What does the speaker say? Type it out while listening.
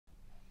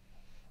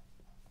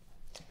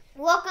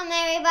Welcome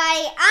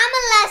everybody, I'm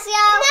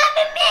Alessio. And I'm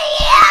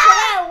Amelia.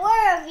 Today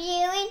we're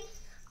reviewing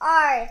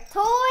our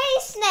toy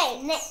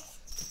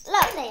snakes.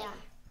 Look, They are.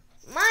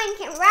 mine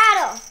can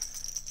rattle.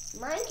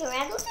 Mine can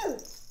rattle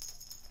too.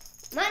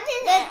 Mine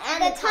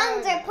The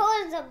tongues are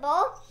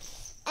posable.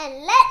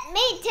 And let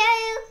me tell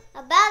you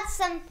about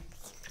some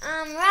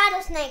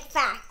rattlesnake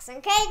facts,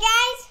 okay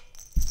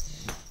guys?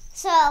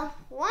 So,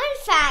 one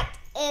fact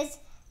is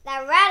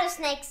that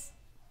rattlesnakes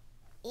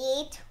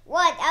eat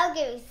what? I'll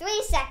give you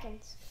 3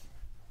 seconds.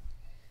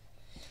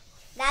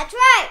 That's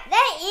right,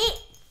 they eat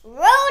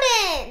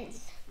rodents.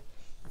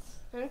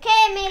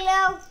 Okay,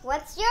 Emilio,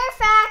 what's your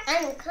fact?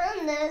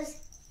 Anacondas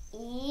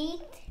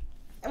eat.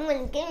 I'm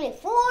going to give you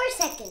 4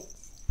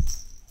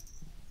 seconds.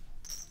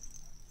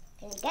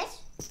 Can you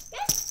guess?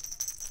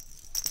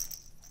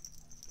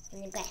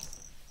 Can you guess?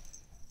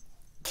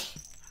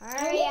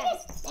 Hurry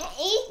up.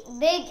 They eat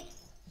big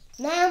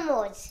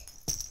mammals.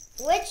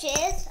 Which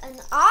is an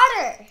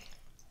otter.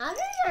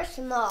 Otters are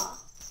small.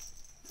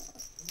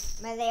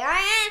 But they are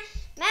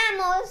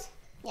mammals.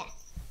 Yeah.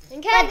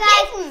 Okay, But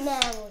guys, different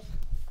mammals.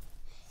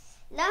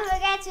 don't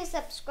forget to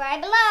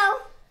subscribe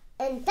below.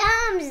 And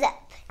thumbs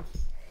up.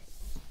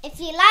 If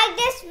you like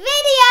this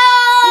video.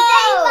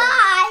 Say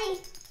bye.